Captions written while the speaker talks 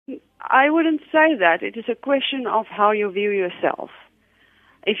I wouldn't say that. It is a question of how you view yourself.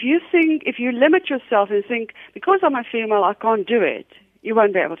 If you limit yourself and think, because I'm a female, I can't do it, you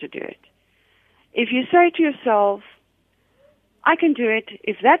won't be able to do it. If you say to yourself, I can do it,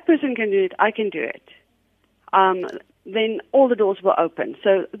 if that person can do it, I can do it, then all the doors will open.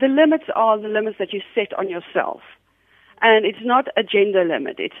 So the limits are the limits that you set on yourself. And it's not a gender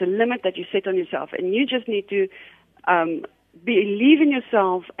limit. It's a limit that you set on yourself. And you just need to believe in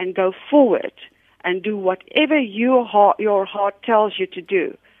yourself and go forward and do whatever your heart tells you to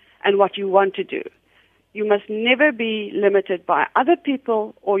do and what you want to do. You must never be limited by other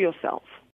people or yourself.